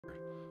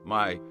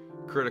my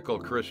critical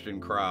Christian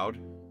crowd.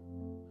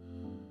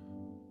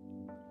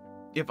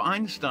 If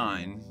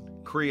Einstein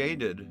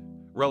created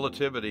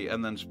relativity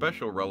and then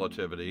special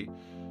relativity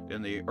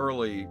in the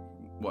early,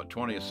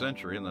 20th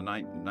century, in the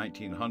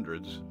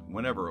 1900s,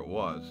 whenever it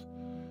was,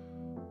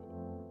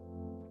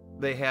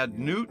 they had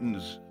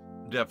Newton's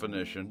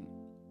definition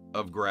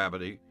of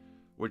gravity,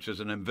 which is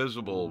an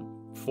invisible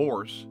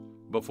force,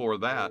 before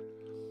that.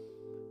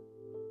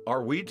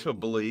 Are we to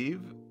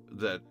believe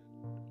that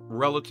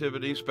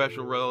relativity,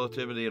 special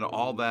relativity, and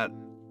all that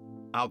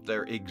out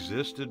there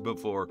existed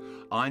before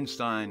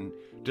Einstein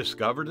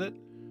discovered it?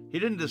 He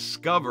didn't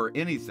discover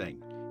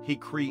anything. He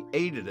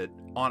created it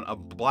on a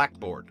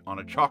blackboard, on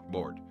a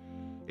chalkboard.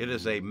 It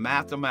is a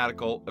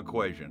mathematical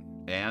equation.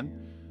 And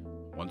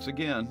once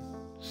again,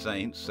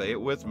 saints, say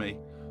it with me,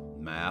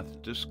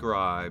 math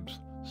describes,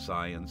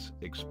 science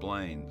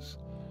explains.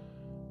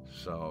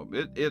 So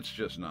it's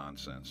just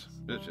nonsense.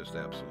 It's just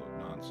absolute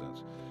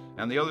nonsense.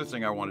 And the other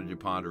thing I wanted you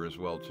to ponder as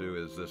well, too,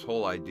 is this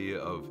whole idea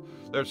of,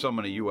 there's so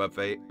many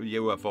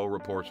UFO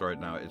reports right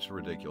now, it's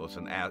ridiculous.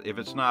 And if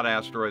it's not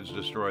asteroids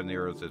destroying the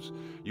Earth, it's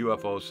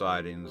UFO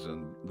sightings,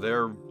 and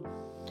they're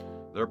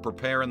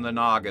preparing the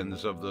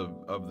noggins of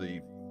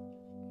the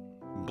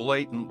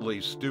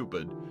blatantly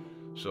stupid,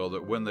 so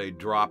that when they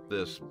drop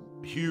this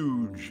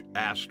huge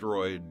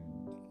asteroid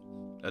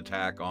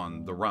attack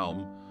on the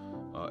realm,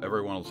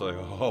 everyone will say,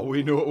 oh,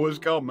 we knew it was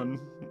coming.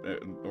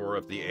 Or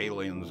if the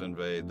aliens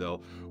invade,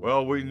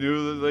 we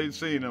knew that they'd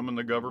seen them and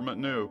the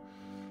government knew.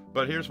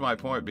 But here's my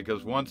point,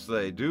 because once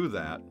they do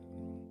that,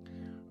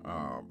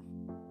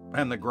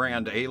 and the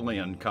grand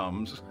alien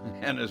comes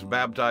and is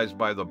baptized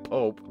by the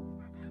Pope,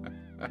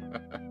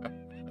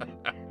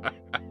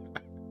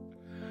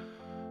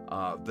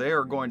 they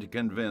are going to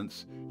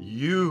convince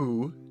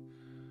you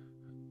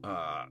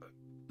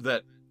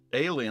that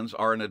aliens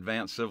are an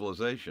advanced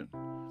civilization.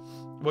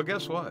 Well,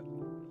 guess what?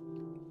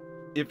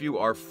 If you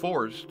are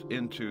forced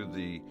into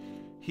the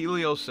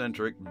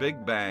heliocentric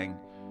Big Bang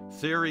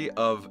theory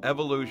of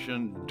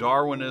evolution,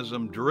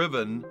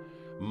 Darwinism-driven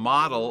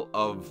model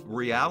of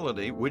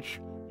reality, which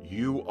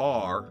you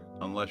are,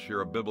 unless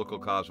you're a biblical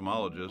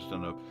cosmologist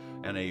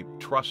and a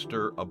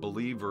truster, a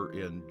believer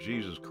in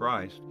Jesus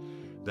Christ,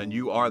 then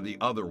you are the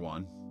other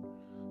one.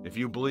 If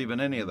you believe in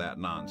any of that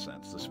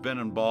nonsense, the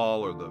spinning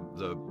ball or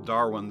the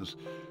Darwin's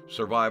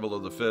survival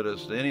of the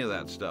fittest, any of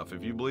that stuff,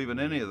 if you believe in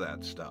any of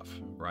that stuff,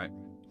 right,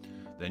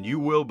 then you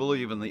will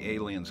believe in the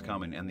aliens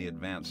coming and the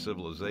advanced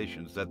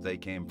civilizations that they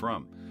came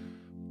from.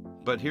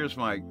 But here's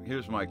my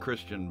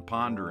Christian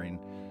pondering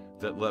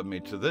that led me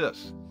to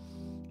this.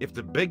 If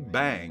the Big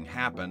Bang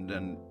happened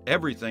and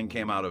everything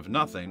came out of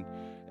nothing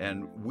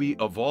and we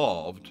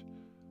evolved,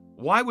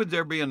 why would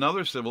there be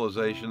another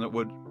civilization that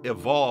would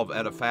evolve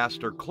at a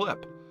faster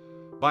clip?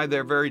 By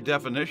their very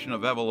definition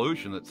of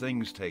evolution, that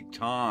things take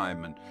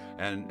time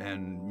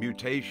and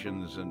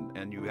mutations,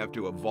 and you have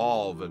to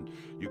evolve, and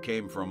you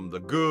came from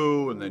the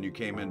goo, and then you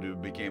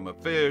became a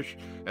fish,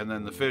 and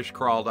then the fish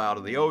crawled out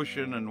of the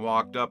ocean and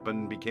walked up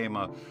and became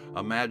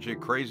a magic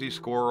crazy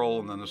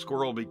squirrel, and then the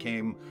squirrel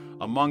became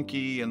a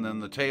monkey, and then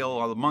the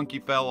tail of the monkey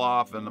fell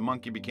off, and the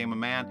monkey became a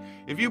man.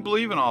 If you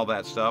believe in all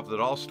that stuff that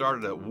all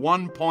started at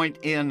one point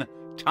in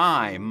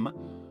time,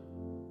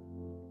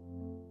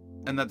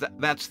 and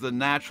that's the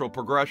natural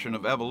progression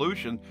of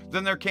evolution,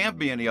 then there can't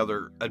be any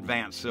other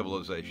advanced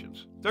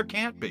civilizations. There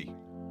can't be.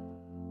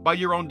 By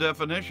your own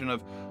definition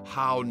of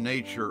how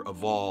nature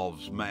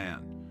evolves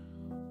man.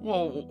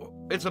 Well,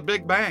 it's a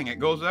Big Bang. It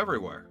goes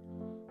everywhere.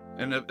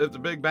 And if the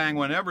Big Bang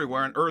went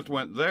everywhere and Earth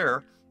went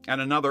there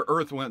and another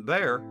Earth went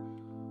there,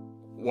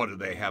 what, do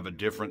they have a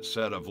different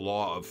set of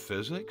law of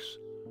physics?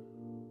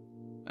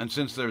 And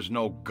since there's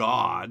no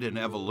God in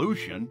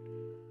evolution,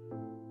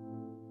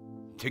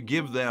 to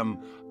give them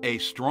a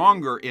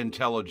stronger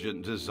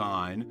intelligent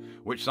design,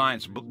 which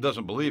science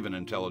doesn't believe in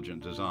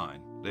intelligent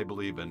design, they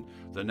believe in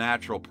the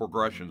natural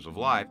progressions of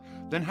life,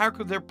 then how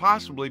could there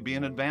possibly be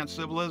an advanced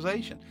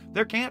civilization?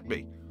 There can't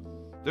be.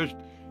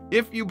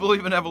 If you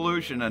believe in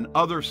evolution and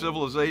other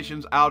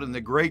civilizations out in the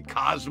great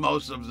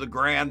cosmos of the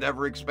grand,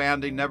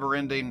 ever-expanding,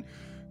 never-ending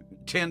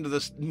 10 to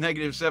the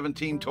negative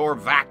 17 torr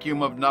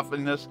vacuum of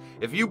nothingness,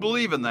 if you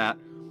believe in that,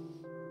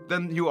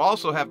 then you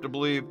also have to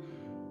believe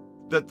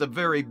that the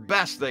very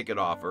best they could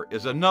offer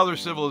is another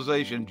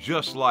civilization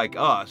just like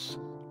us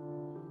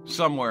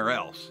somewhere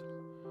else.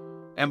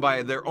 And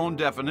by their own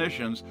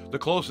definitions, the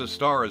closest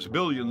star is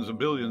billions and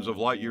billions of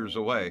light years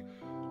away.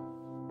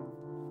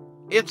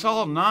 It's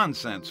all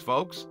nonsense,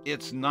 folks.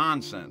 It's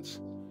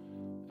nonsense.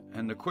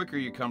 And the quicker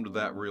you come to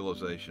that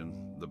realization,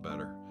 the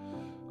better.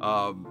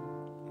 I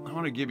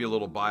want to give you a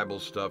little Bible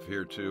stuff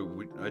here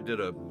too. I did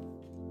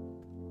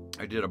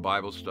a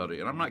Bible study,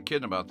 and I'm not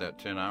kidding about that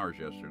 10 hours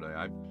yesterday.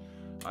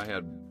 I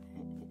had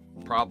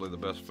probably the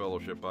best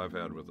fellowship I've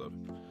had with a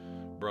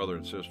brother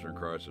and sister in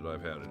Christ that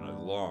I've had in a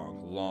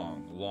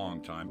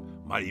long time.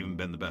 Might even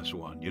been the best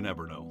one. You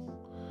never know.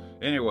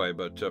 Anyway,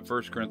 but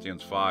 1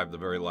 Corinthians 5, the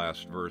very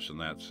last verse in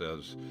that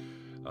says,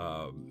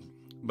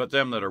 but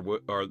them that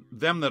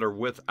are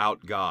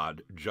without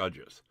God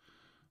judgeth.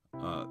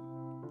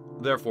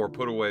 Therefore,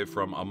 put away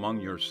from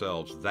among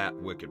yourselves that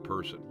wicked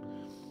person.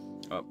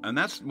 And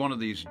that's one of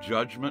these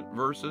judgment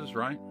verses,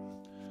 right?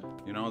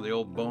 You know, the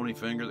old bony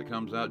finger that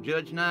comes out,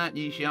 judge not,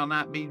 ye shall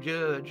not be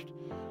judged.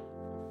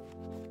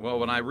 Well,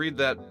 when I read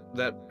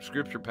that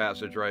scripture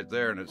passage right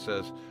there, and it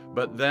says,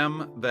 but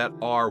them that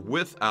are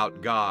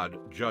without God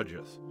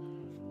judgeth.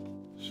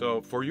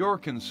 So for your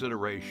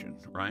consideration,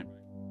 right?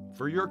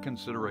 For your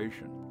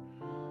consideration,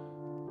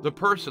 the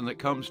person that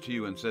comes to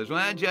you and says,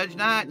 well, judge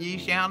not, ye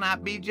shall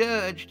not be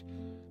judged.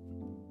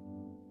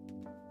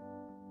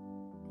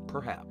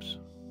 Perhaps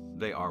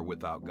they are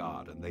without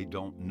God and they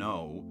don't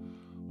know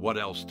what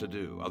else to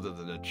do other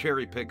than to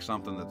cherry pick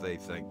something that they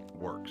think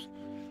works.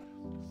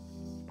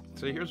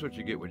 So here's what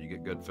you get when you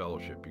get good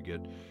fellowship.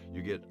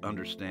 You get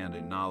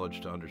understanding,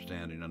 knowledge to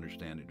understanding,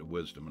 understanding to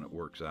wisdom, and it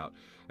works out.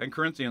 And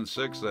Corinthians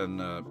 6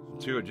 and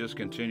 2, it just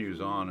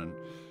continues on. And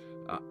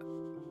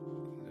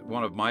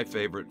one of my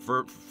favorite,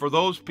 for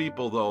those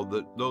people,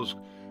 though, those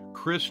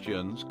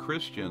Christians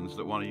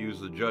that want to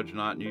use the judge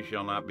not and you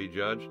shall not be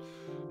judged,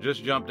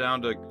 just jump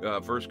down to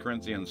 1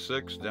 Corinthians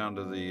 6, down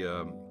to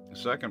the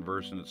second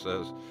verse, and it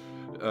says,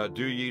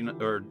 do ye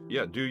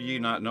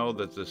not know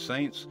that the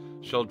saints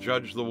shall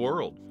judge the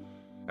world?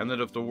 And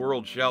that if the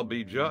world shall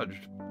be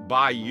judged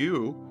by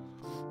you,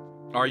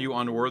 are you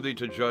unworthy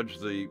to judge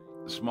the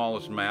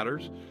smallest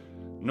matters?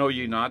 Know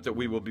ye not that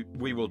we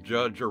will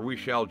judge, or we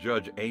shall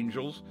judge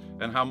angels,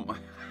 and how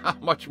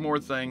much more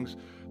things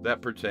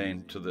that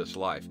pertain to this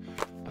life?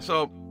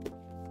 So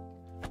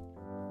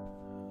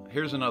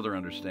here's another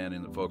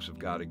understanding that folks have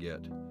got to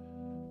get.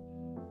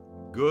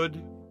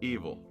 Good,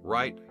 evil,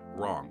 right,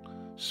 wrong,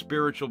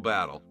 spiritual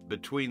battle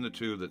between the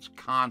two that's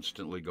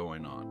constantly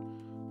going on,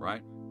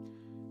 right?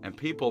 And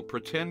people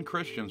pretend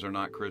Christians are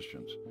not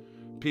Christians.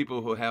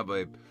 People who have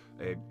a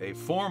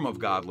form of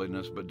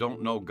godliness but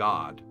don't know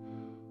God,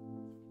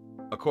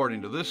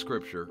 according to this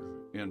scripture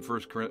in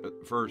 1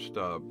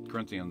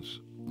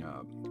 Corinthians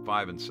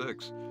 5 and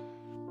 6,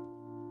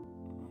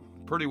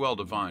 pretty well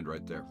defined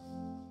right there.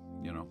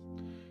 You know,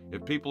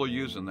 if people are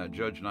using that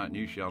judge not and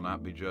you shall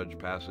not be judged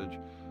passage,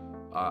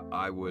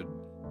 I would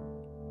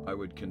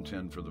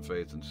contend for the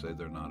faith and say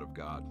they're not of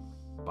God.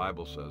 The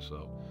Bible says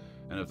so.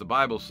 And if the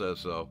Bible says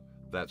so,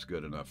 that's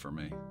good enough for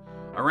me.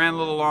 I ran a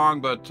little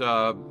long, but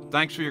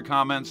thanks for your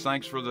comments.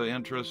 Thanks for the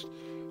interest.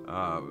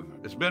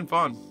 It's been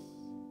fun,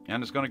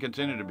 and it's going to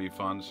continue to be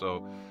fun,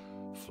 so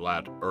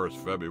Flat Earth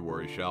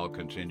February shall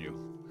continue.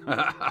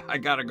 I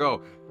got to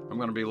go. I'm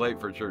going to be late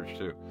for church,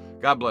 too.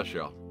 God bless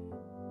y'all.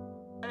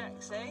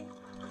 Alexei,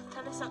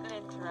 tell us something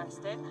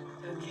interesting.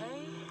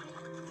 Okay.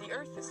 The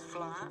Earth is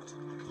flat.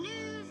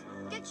 News!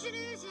 Get your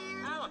news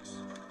here! Alex,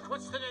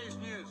 what's today's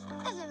news?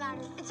 Doesn't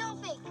matter. It's all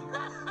fake.